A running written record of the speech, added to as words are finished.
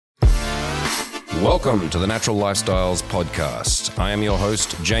Welcome to the Natural Lifestyles Podcast. I am your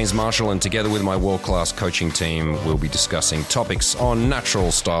host, James Marshall, and together with my world-class coaching team, we'll be discussing topics on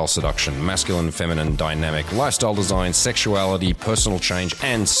natural style seduction, masculine, feminine, dynamic, lifestyle design, sexuality, personal change,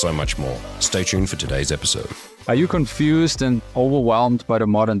 and so much more. Stay tuned for today's episode. Are you confused and overwhelmed by the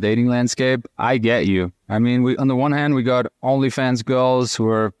modern dating landscape? I get you. I mean, on the one hand, we got OnlyFans girls who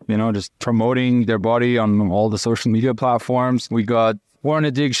are, just promoting their body on all the social media platforms. We got porn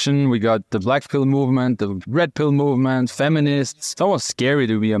addiction, we got the black pill movement, the red pill movement, feminists. It's almost scary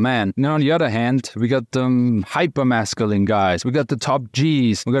to be a man. Now, on the other hand, we got the hyper-masculine guys. We got the top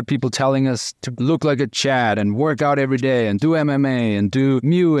Gs. We got people telling us to look like a Chad and work out every day and do MMA and do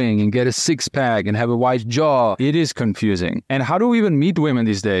mewing and get a six-pack and have a white jaw. It is confusing. And how do we even meet women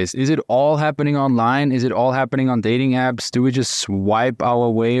these days? Is it all happening online? Is it all happening on dating apps? Do we just swipe our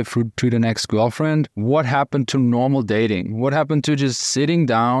way through to the next girlfriend? What happened to normal dating? What happened to just sitting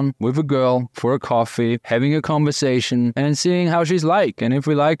down with a girl for a coffee, having a conversation, and seeing how she's like? And if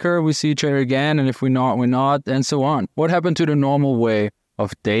we like her, we see each other again, and if we're not, we're not, and so on. What happened to the normal way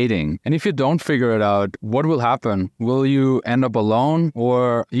of dating? And if you don't figure it out, what will happen? Will you end up alone?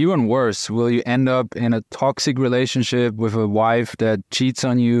 Or even worse, will you end up in a toxic relationship with a wife that cheats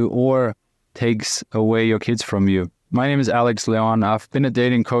on you or takes away your kids from you? My name is Alex Leon. I've been a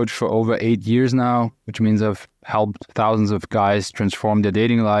dating coach for over 8 years now, which means I've helped thousands of guys transform their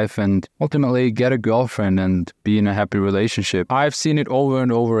dating life and ultimately get a girlfriend and be in a happy relationship. I've seen it over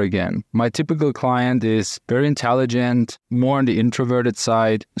and over again. My typical client is very intelligent, more on the introverted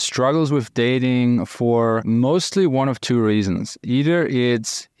side, struggles with dating for mostly one of two reasons. Either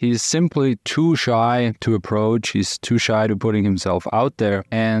it's he's simply too shy to approach, he's too shy to putting himself out there.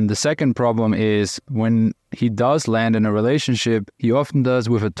 And the second problem is when he does land in a relationship, he often does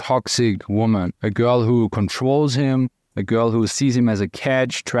with a toxic woman, a girl who controls him, a girl who sees him as a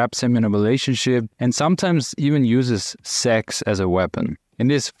catch, traps him in a relationship, and sometimes even uses sex as a weapon. In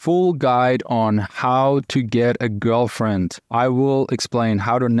this full guide on how to get a girlfriend, I will explain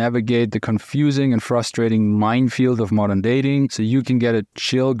how to navigate the confusing and frustrating minefield of modern dating so you can get a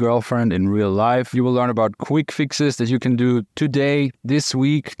chill girlfriend in real life. You will learn about quick fixes that you can do today, this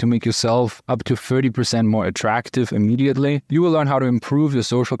week, to make yourself up to 30% more attractive immediately. You will learn how to improve your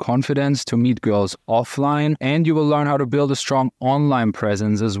social confidence to meet girls offline, and you will learn how to build a strong online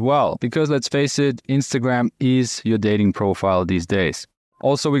presence as well. Because let's face it, Instagram is your dating profile these days.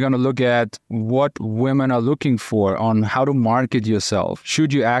 Also, we're going to look at what women are looking for on how to market yourself.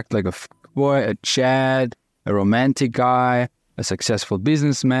 Should you act like a boy, a Chad, a romantic guy, a successful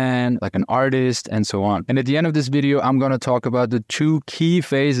businessman, like an artist, and so on. And at the end of this video, I'm going to talk about the two key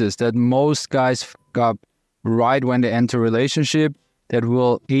phases that most guys fuck up right when they enter a relationship that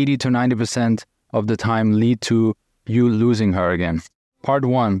will 80 to 90% of the time lead to you losing her again. Part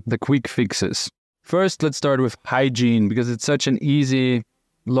 1, the quick fixes. First, let's start with hygiene because it's such an easy,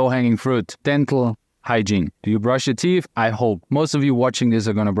 low-hanging fruit. Dental hygiene. Do you brush your teeth? I hope. Most of you watching this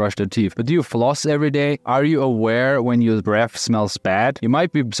are going to brush their teeth. But do you floss every day? Are you aware when your breath smells bad? You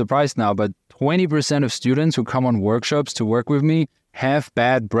might be surprised now, but 20% of students who come on workshops to work with me have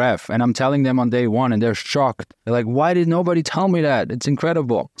bad breath. And I'm telling them on day one and they're shocked. They're like, why did nobody tell me that? It's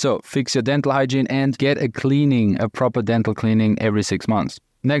incredible. So fix your dental hygiene and get a proper dental cleaning every 6 months.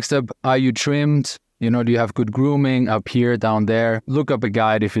 Next up, are you trimmed? Do you have good grooming up here, down there? Look up a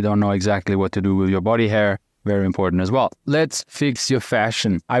guide if you don't know exactly what to do with your body hair. Very important as well. Let's fix your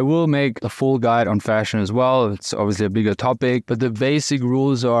fashion. I will make a full guide on fashion as well. It's obviously a bigger topic, but the basic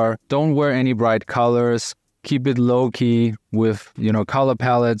rules are don't wear any bright colors, keep it low-key with, color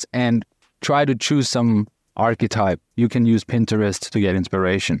palettes, and try to choose some archetype. You can use Pinterest to get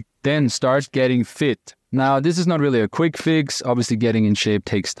inspiration. Then start getting fit. Now, this is not really a quick fix. Obviously, getting in shape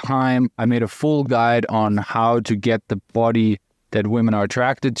takes time. I made a full guide on how to get the body that women are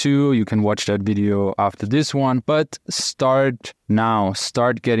attracted to. You can watch that video after this one. But start now.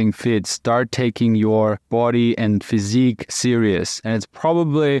 Start getting fit. Start taking your body and physique serious. And it's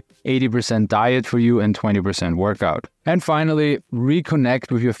probably 80% diet for you and 20% workout. And finally,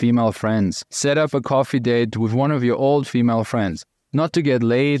 reconnect with your female friends. Set up a coffee date with one of your old female friends. Not to get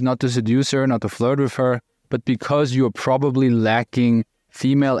laid, not to seduce her, not to flirt with her, but because you're probably lacking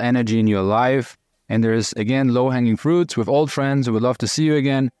female energy in your life. And there's, again, low-hanging fruits with old friends who would love to see you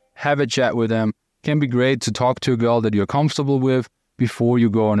again. Have a chat with them. Can be great to talk to a girl that you're comfortable with before you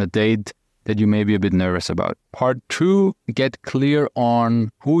go on a date that you may be a bit nervous about. Part 2, get clear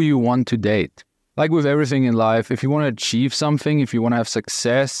on who you want to date. Like with everything in life, if you want to achieve something, if you want to have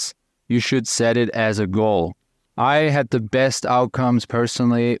success, you should set it as a goal. I had the best outcomes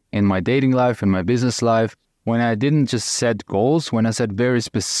personally in my dating life, in my business life, when I didn't just set goals, when I set very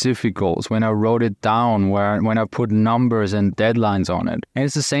specific goals, when I wrote it down, when I put numbers and deadlines on it. And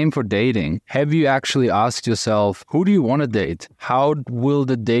it's the same for dating. Have you actually asked yourself, who do you want to date? How will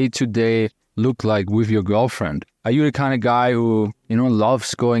the day-to-day look like with your girlfriend? Are you the kind of guy who,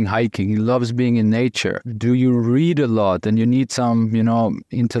 loves going hiking? He loves being in nature. Do you read a lot and you need some,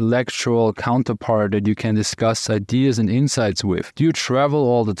 intellectual counterpart that you can discuss ideas and insights with? Do you travel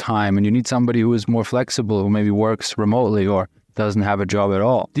all the time and you need somebody who is more flexible, who maybe works remotely or doesn't have a job at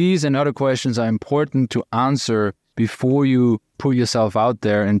all? These and other questions are important to answer before you put yourself out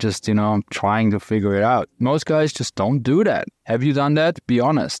there and just, trying to figure it out. Most guys just don't do that. Have you done that? Be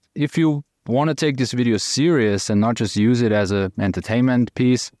honest. If you want to take this video serious and not just use it as an entertainment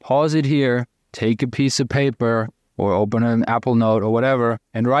piece, pause it here, take a piece of paper or open an Apple Note or whatever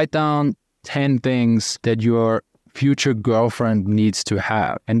and write down 10 things that your future girlfriend needs to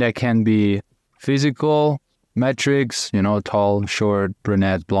have. And that can be physical metrics, tall, short,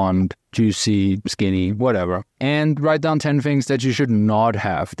 brunette, blonde, juicy, skinny, whatever. And write down 10 things that you should not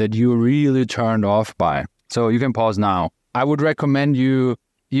have, that you're really turned off by. So you can pause now. I would recommend you,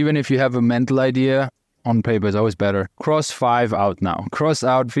 even if you have a mental idea, on paper is always better, cross 5 out now. Cross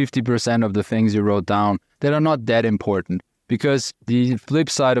out 50% of the things you wrote down that are not that important. Because the flip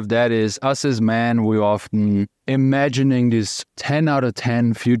side of that is, us as men, we often imagining this 10 out of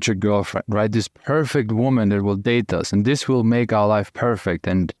 10 future girlfriend, right? This perfect woman that will date us, and this will make our life perfect.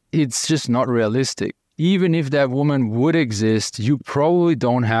 And it's just not realistic. Even if that woman would exist, you probably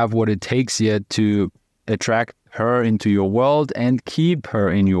don't have what it takes yet to attract her into your world and keep her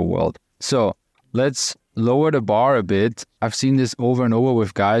in your world. So let's lower the bar a bit. I've seen this over and over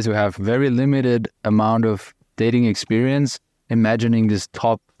with guys who have very limited amount of dating experience, imagining this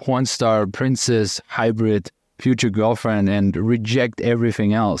top porn star, princess, hybrid future girlfriend and reject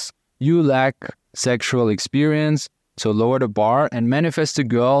everything else. You lack sexual experience, so lower the bar and manifest a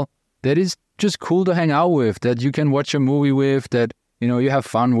girl that is just cool to hang out with, that you can watch a movie with, that you have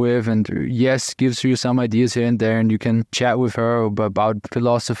fun with, and yes, gives you some ideas here and there, and you can chat with her about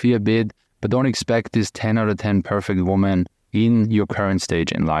philosophy a bit, but don't expect this 10 out of 10 perfect woman in your current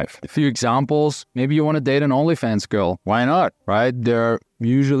stage in life. A few examples, maybe you want to date an OnlyFans girl. Why not, right? They're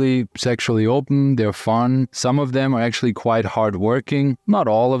usually sexually open, they're fun. Some of them are actually quite hardworking. Not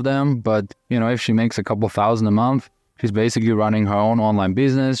all of them, but if she makes a couple thousand a month, she's basically running her own online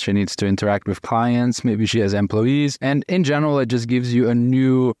business. She needs to interact with clients. Maybe she has employees. And in general, it just gives you a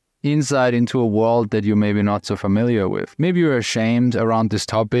new insight into a world that you're maybe not so familiar with. Maybe you're ashamed around this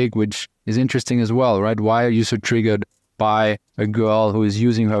topic, which is interesting as well, right? Why are you so triggered by a girl who is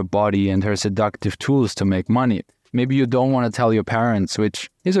using her body and her seductive tools to make money? Maybe you don't want to tell your parents, which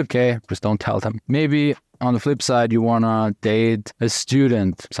is okay. Just don't tell them. Maybe on the flip side, you want to date a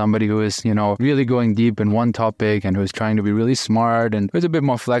student, somebody who is, really going deep in one topic and who is trying to be really smart and who's a bit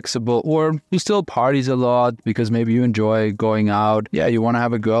more flexible, or who still parties a lot because maybe you enjoy going out. Yeah, you want to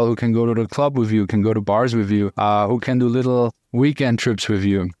have a girl who can go to the club with you, can go to bars with you, who can do little weekend trips with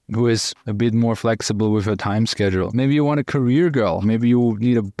you, who is a bit more flexible with her time schedule. Maybe you want a career girl. Maybe you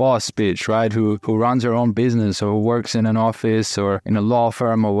need a boss bitch, right? Who runs her own business or who works in an office or in a law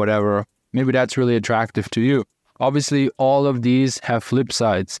firm or whatever. Maybe that's really attractive to you. Obviously, all of these have flip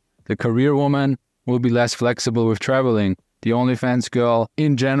sides. The career woman will be less flexible with traveling. The OnlyFans girl,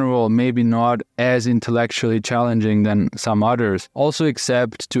 in general, maybe not as intellectually challenging than some others. Also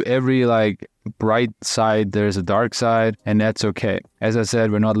accept to every bright side, there's a dark side, and that's okay. As I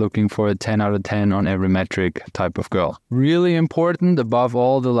said, we're not looking for a 10 out of 10 on every metric type of girl. Really important, above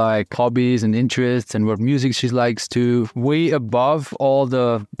all the hobbies and interests and what music she likes to, way above all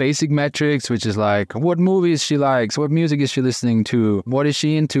the basic metrics, which is what movies she likes, what music is she listening to, what is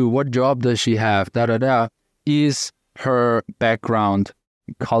she into, what job does she have, is her background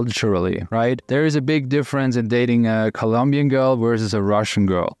culturally, right? There is a big difference in dating a Colombian girl versus a Russian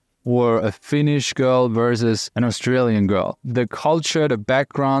girl, or a Finnish girl versus an Australian girl. The culture, the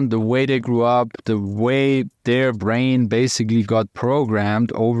background, the way they grew up, the way their brain basically got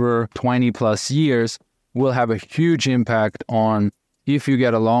programmed over 20 plus years will have a huge impact on if you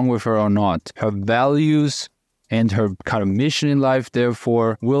get along with her or not. Her values and her kind of mission in life,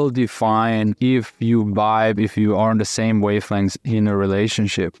 therefore, will define if you vibe, if you are on the same wavelengths in a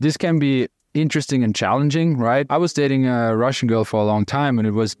relationship. This can be interesting and challenging, right? I was dating a Russian girl for a long time and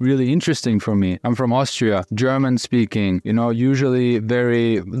it was really interesting for me. I'm from Austria, German speaking, usually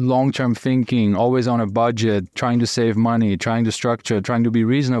very long-term thinking, always on a budget, trying to save money, trying to structure, trying to be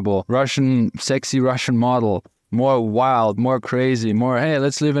reasonable. Sexy Russian model. More wild, more crazy, more, hey,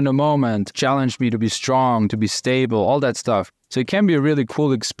 let's live in the moment, challenge me to be strong, to be stable, all that stuff. So it can be a really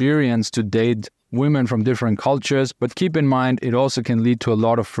cool experience to date women from different cultures. But keep in mind, it also can lead to a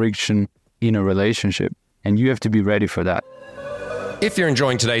lot of friction in a relationship. And you have to be ready for that. If you're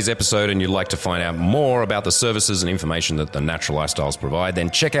enjoying today's episode and you'd like to find out more about the services and information that the Natural Lifestyles provide,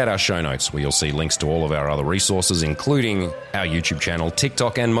 then check out our show notes where you'll see links to all of our other resources, including our YouTube channel,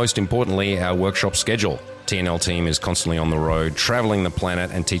 TikTok, and most importantly, our workshop schedule. TNL team is constantly on the road, traveling the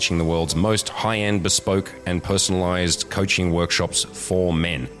planet and teaching the world's most high-end, bespoke, and personalized coaching workshops for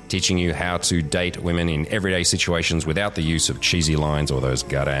men, teaching you how to date women in everyday situations without the use of cheesy lines or those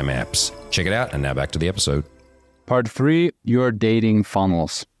goddamn apps. Check it out, and now back to the episode. Part 3, your dating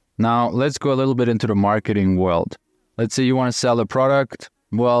funnels. Now, let's go a little bit into the marketing world. Let's say you want to sell a product.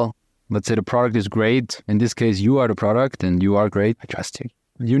 Well, let's say the product is great. In this case, you are the product and you are great. I trust you.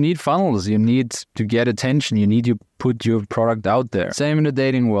 You need funnels. You need to get attention. You need to put your product out there. Same in the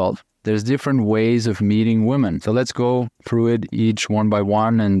dating world. There's different ways of meeting women. So let's go through it each one by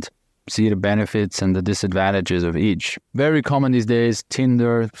one and see the benefits and the disadvantages of each. Very common these days,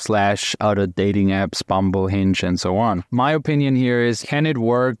 Tinder / other dating apps, Bumble, Hinge, and so on. My opinion here is, can it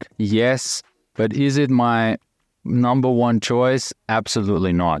work? Yes. But is it my number one choice?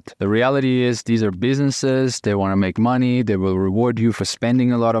 Absolutely not. The reality is these are businesses. They want to make money. They will reward you for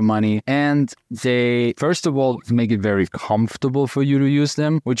spending a lot of money. And they, first of all, make it very comfortable for you to use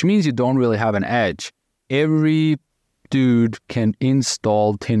them, which means you don't really have an edge. Every dude can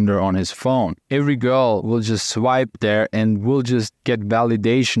install Tinder on his phone. Every girl will just swipe there and will just get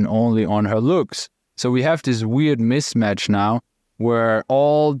validation only on her looks. So we have this weird mismatch now where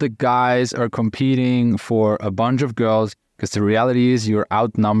all the guys are competing for a bunch of girls, because the reality is you're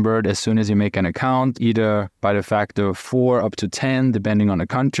outnumbered as soon as you make an account, either by the factor of 4 up to 10, depending on the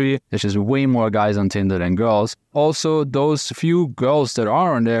country. There's just way more guys on Tinder than girls. Also, those few girls that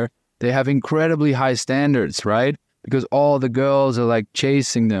are on there, they have incredibly high standards, right? Because all the girls are like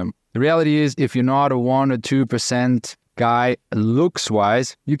chasing them. The reality is, if you're not a 1 or 2% guy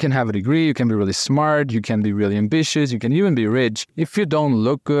looks-wise, you can have a degree, you can be really smart, you can be really ambitious, you can even be rich. If you don't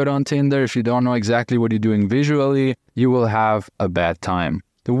look good on Tinder, if you don't know exactly what you're doing visually, you will have a bad time.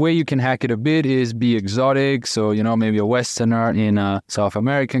 The way you can hack it a bit is be exotic. So, maybe a Westerner in a South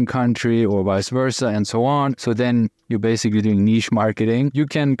American country or vice versa and so on. So then you're basically doing niche marketing. You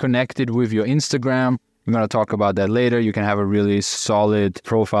can connect it with your Instagram. We're going to talk about that later. You can have a really solid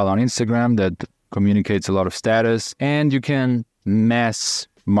profile on Instagram that communicates a lot of status, and you can mass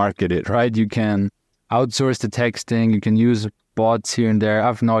market it, right? You can outsource the texting. You can use bots here and there. I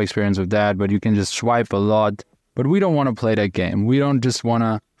have no experience with that, but you can just swipe a lot. But we don't want to play that game. We don't just want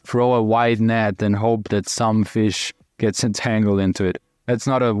to throw a wide net and hope that some fish gets entangled into it. That's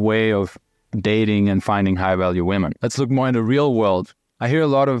not a way of dating and finding high-value women. Let's look more in the real world. I hear a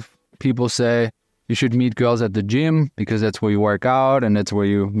lot of people say, you should meet girls at the gym because that's where you work out and that's where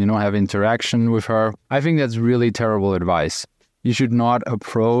you have interaction with her. I think that's really terrible advice. You should not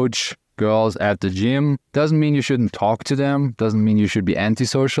approach girls at the gym. Doesn't mean you shouldn't talk to them. Doesn't mean you should be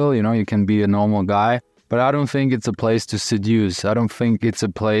antisocial. You can be a normal guy. But I don't think it's a place to seduce. I don't think it's a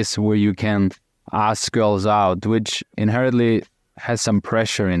place where you can ask girls out, which inherently has some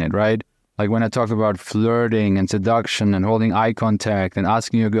pressure in it, right? Like when I talk about flirting and seduction and holding eye contact and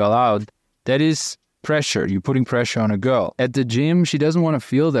asking a girl out, that is pressure. You're putting pressure on a girl. At the gym, she doesn't want to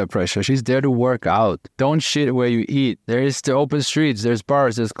feel that pressure. She's there to work out. Don't shit where you eat. There is the open streets, there's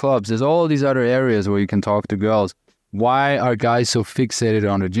bars, there's clubs, there's all these other areas where you can talk to girls. Why are guys so fixated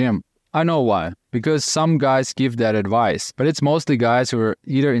on the gym? I know why. Because some guys give that advice. But it's mostly guys who are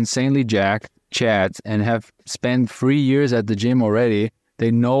either insanely jacked, chads, and have spent 3 years at the gym already.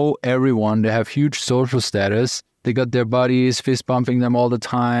 They know everyone. They have huge social status. They got their buddies fist bumping them all the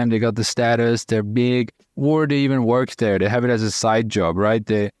time. They got the status. They're big. Or they even work there. They have it as a side job, right?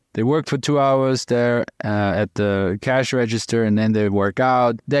 They work for 2 hours there at the cash register and then they work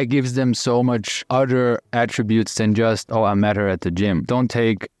out. That gives them so much other attributes than just, I met her at the gym. Don't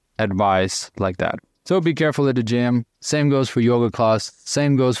take advice like that. So be careful at the gym. Same goes for yoga class.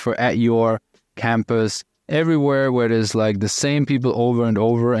 Same goes for at your campus. Everywhere where there's like the same people over and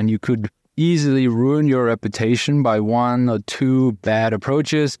over and you could easily ruin your reputation by 1 or 2 bad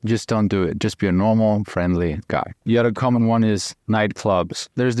approaches, just don't do it. Just be a normal, friendly guy. The other common one is nightclubs.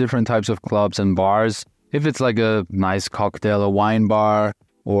 There's different types of clubs and bars. If it's like a nice cocktail, a wine bar,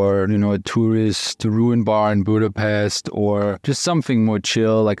 or, a tourist ruin bar in Budapest, or just something more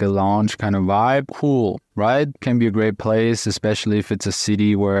chill, like a lounge kind of vibe, cool, right? Can be a great place, especially if it's a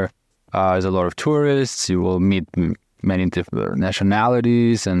city where there's a lot of tourists. You will meet many different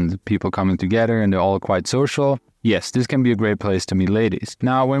nationalities and people coming together and they're all quite social. Yes, this can be a great place to meet ladies.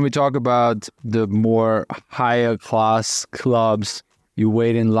 Now, when we talk about the more higher class clubs, You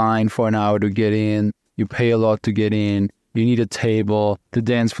wait in line for an hour to get in. You pay a lot to get in. You need a table. The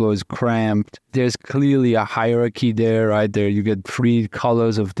dance floor is cramped. There's clearly a hierarchy there, right? There you get 3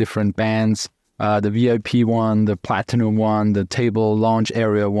 colors of different bands. The VIP one, the platinum one, the table lounge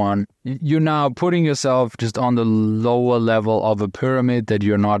area one. You're now putting yourself just on the lower level of a pyramid that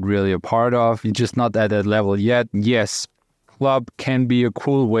you're not really a part of. You're just not at that level yet. Yes, club can be a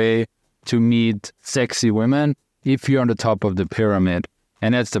cool way to meet sexy women if you're on the top of the pyramid.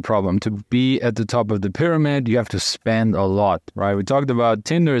 And that's the problem. To be at the top of the pyramid, you have to spend a lot, right? We talked about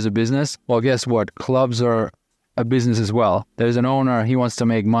Tinder as a business. Well, guess what? Clubs are a business as well. There's an owner, he wants to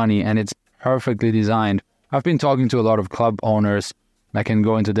make money, and it's perfectly designed. I've been talking to a lot of club owners. I can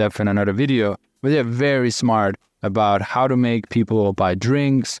go into depth in another video, but they're very smart about how to make people buy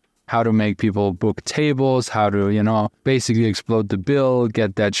drinks, how to make people book tables, how to, basically explode the bill,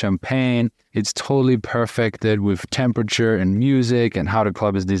 get that champagne. It's totally perfected with temperature and music and how the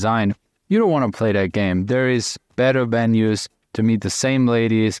club is designed. You don't want to play that game. There is better venues to meet the same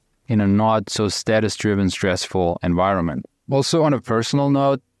ladies in a not so status-driven, stressful environment. Also, on a personal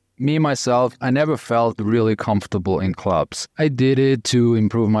note, me, myself, I never felt really comfortable in clubs. I did it to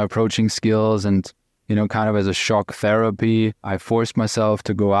improve my approaching skills and, kind of as a shock therapy. I forced myself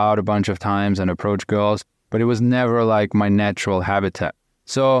to go out a bunch of times and approach girls, but it was never like my natural habitat.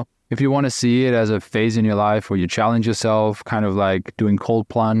 So if you want to see it as a phase in your life where you challenge yourself, kind of like doing cold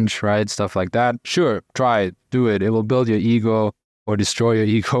plunge, right? Stuff like that. Sure, try it, do it. It will build your ego or destroy your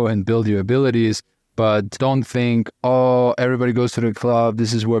ego and build your abilities. But don't think, everybody goes to the club,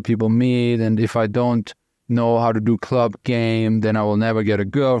 this is where people meet, and if I don't know how to do club game, then I will never get a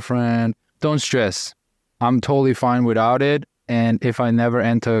girlfriend. Don't stress. I'm totally fine without it, and if I never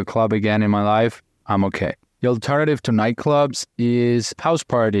enter a club again in my life, I'm okay. The alternative to nightclubs is house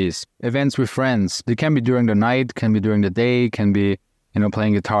parties, events with friends. They can be during the night, can be during the day, can be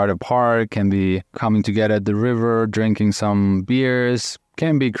playing guitar at a park, can be coming together at the river, drinking some beers,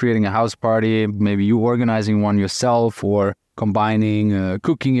 can be creating a house party, maybe you organizing one yourself, or combining a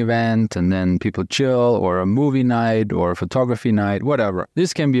cooking event and then people chill, or a movie night or a photography night, whatever.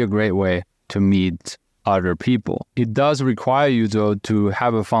 This can be a great way to meet other people. It does require you, though, to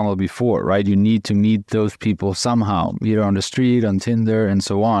have a funnel before, right? You need to meet those people somehow, either on the street, on Tinder, and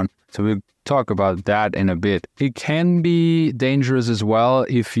so on. So we'll talk about that in a bit. It can be dangerous as well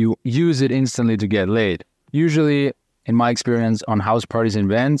if you use it instantly to get laid. Usually, in my experience on house parties and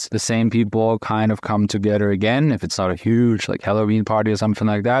events, the same people kind of come together again if it's not a huge like Halloween party or something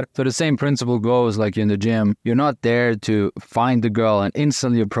like that. So the same principle goes like in the gym. You're not there to find the girl and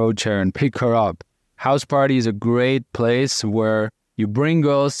instantly approach her and pick her up. House party is a great place where you bring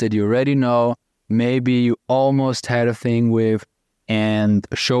girls that you already know, maybe you almost had a thing with, and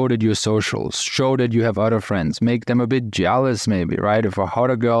show that you're social, show that you have other friends, make them a bit jealous maybe, right? If for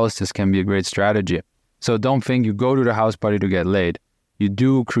hotter girls, this can be a great strategy. So don't think you go to the house party to get laid. You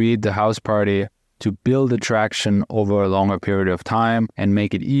do create the house party to build attraction over a longer period of time and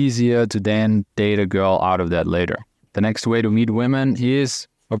make it easier to then date a girl out of that later. The next way to meet women is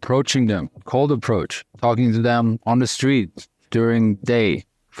approaching them, cold approach, talking to them on the street during day.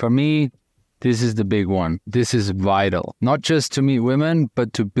 For me, this is the big one. This is vital, not just to meet women,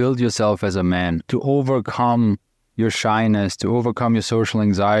 but to build yourself as a man, to overcome your shyness, to overcome your social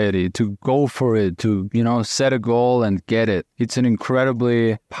anxiety, to go for it, to, set a goal and get it. It's an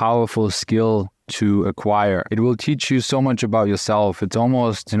incredibly powerful skill to acquire. It will teach you so much about yourself. It's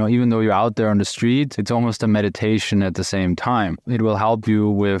almost, even though you're out there on the street, it's almost a meditation at the same time. It will help you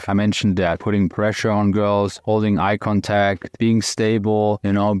with, I mentioned that, putting pressure on girls, holding eye contact, being stable,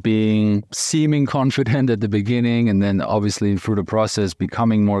 being seeming confident at the beginning, and then obviously through the process,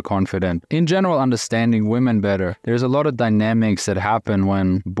 becoming more confident. In general, understanding women better. There's a lot of dynamics that happen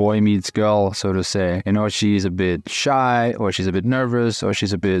when boy meets girl, so to say. She's a bit shy, or she's a bit nervous, or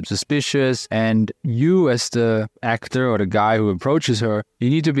she's a bit suspicious, and you as the actor or the guy who approaches her,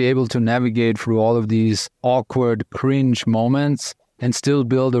 you need to be able to navigate through all of these awkward, cringe moments and still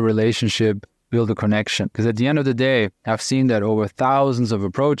build a relationship, build a connection. Because at the end of the day, I've seen that over thousands of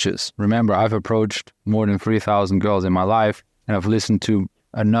approaches. Remember, I've approached more than 3,000 girls in my life, and I've listened to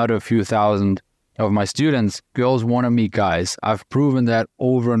another few thousand of my students. Girls want to meet guys. I've proven that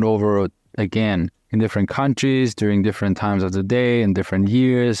over and over again in different countries, during different times of the day, in different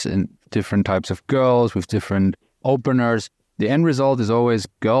years, and different types of girls with different openers. The end result is always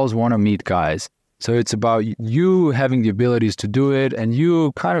girls want to meet guys. So it's about you having the abilities to do it and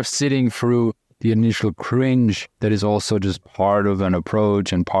you kind of sitting through the initial cringe that is also just part of an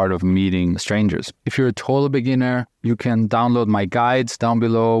approach and part of meeting strangers. If you're a total beginner, you can download my guides down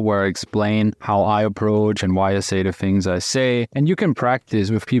below where I explain how I approach and why I say the things I say. And you can practice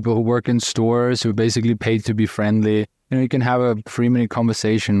with people who work in stores who basically pay to be friendly. You can have a 3-minute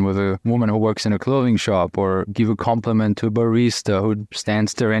conversation with a woman who works in a clothing shop, or give a compliment to a barista who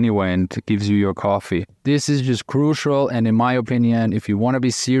stands there anyway and gives you your coffee. This is just crucial. And in my opinion, if you want to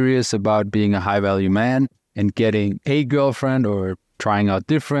be serious about being a high-value man and getting a girlfriend or trying out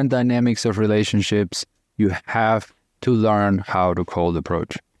different dynamics of relationships, you have to learn how to cold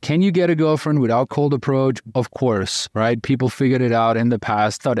approach. Can you get a girlfriend without cold approach? Of course, right? People figured it out in the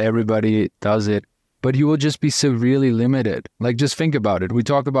past. Not everybody does it. But you will just be severely limited. Like, just think about it. We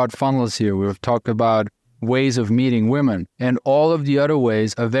talk about funnels here. We've talked about ways of meeting women. And all of the other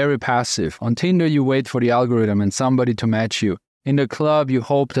ways are very passive. On Tinder, you wait for the algorithm and somebody to match you. In the club, you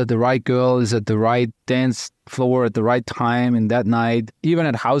hope that the right girl is at the right dance floor at the right time in that night. Even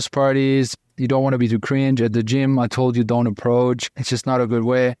at house parties, you don't want to be too cringe. At the gym, I told you don't approach. It's just not a good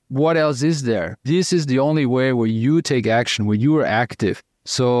way. What else is there? This is the only way where you take action, where you are active.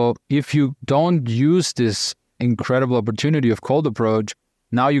 So if you don't use this incredible opportunity of cold approach,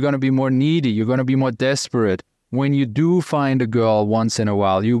 now you're going to be more needy. You're going to be more desperate. When you do find a girl once in a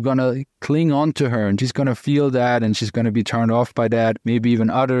while, you're going to cling on to her and she's going to feel that and she's going to be turned off by that. Maybe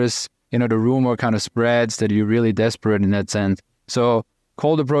even others, the rumor kind of spreads that you're really desperate in that sense. So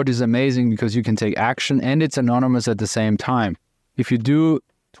cold approach is amazing because you can take action and it's anonymous at the same time. If you do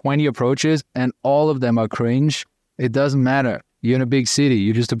 20 approaches and all of them are cringe, it doesn't matter. You're in a big city.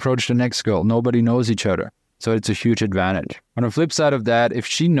 You just approach the next girl. Nobody knows each other. So it's a huge advantage. On the flip side of that, if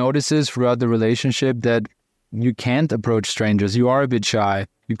she notices throughout the relationship that you can't approach strangers, you are a bit shy,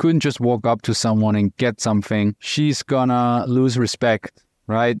 you couldn't just walk up to someone and get something, she's gonna lose respect,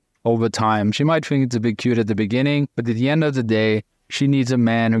 right? Over time. She might think it's a bit cute at the beginning, but at the end of the day, she needs a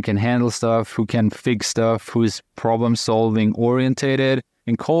man who can handle stuff, who can fix stuff, who is problem-solving orientated.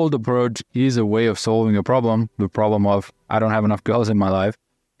 And cold approach is a way of solving a problem, the problem of I don't have enough girls in my life.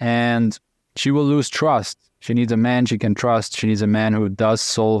 And she will lose trust. She needs a man she can trust. She needs a man who does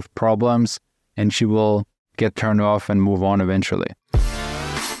solve problems, and she will get turned off and move on eventually.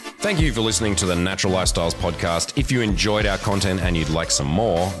 Thank you for listening to the Natural Lifestyles podcast. If you enjoyed our content and you'd like some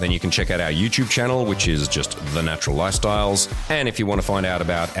more, then you can check out our YouTube channel, which is just The Natural Lifestyles. And if you want to find out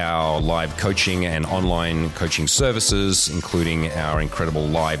about our live coaching and online coaching services, including our incredible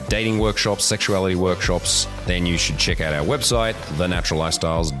live dating workshops, sexuality workshops, then you should check out our website,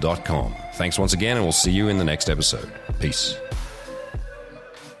 thenaturallifestyles.com. Thanks once again, and we'll see you in the next episode. Peace.